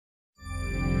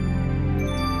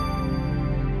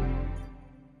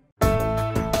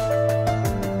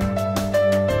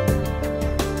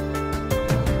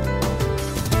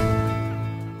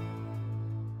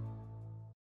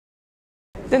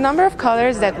The number of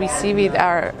colors that we see with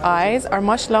our eyes are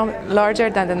much larger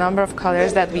than the number of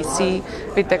colors that we see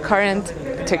with the current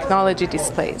technology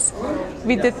displays.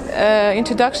 With the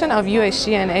introduction of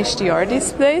UHD and HDR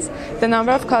displays, the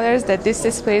number of colors that these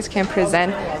displays can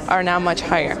present are now much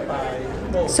higher.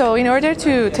 So in order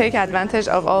to take advantage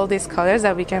of all these colors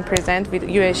that we can present with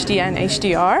UHD and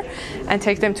HDR and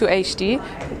take them to HD,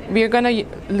 we are going to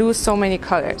lose so many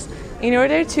colors. In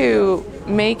order to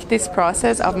make this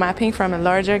process of mapping from a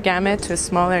larger gamut to a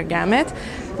smaller gamut,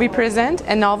 we present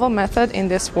a novel method in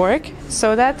this work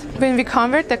so that when we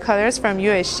convert the colors from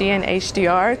UHD and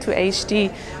HDR to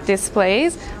HD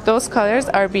displays, those colors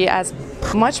are be as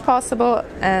much possible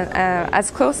and as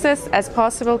closest as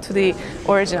possible to the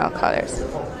original colors.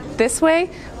 This way,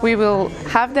 we will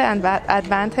have the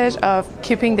advantage of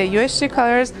keeping the UHD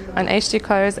colors and HD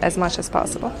colors as much as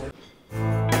possible.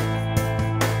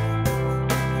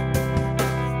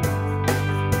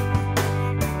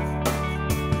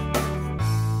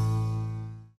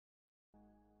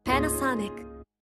 Panasonic.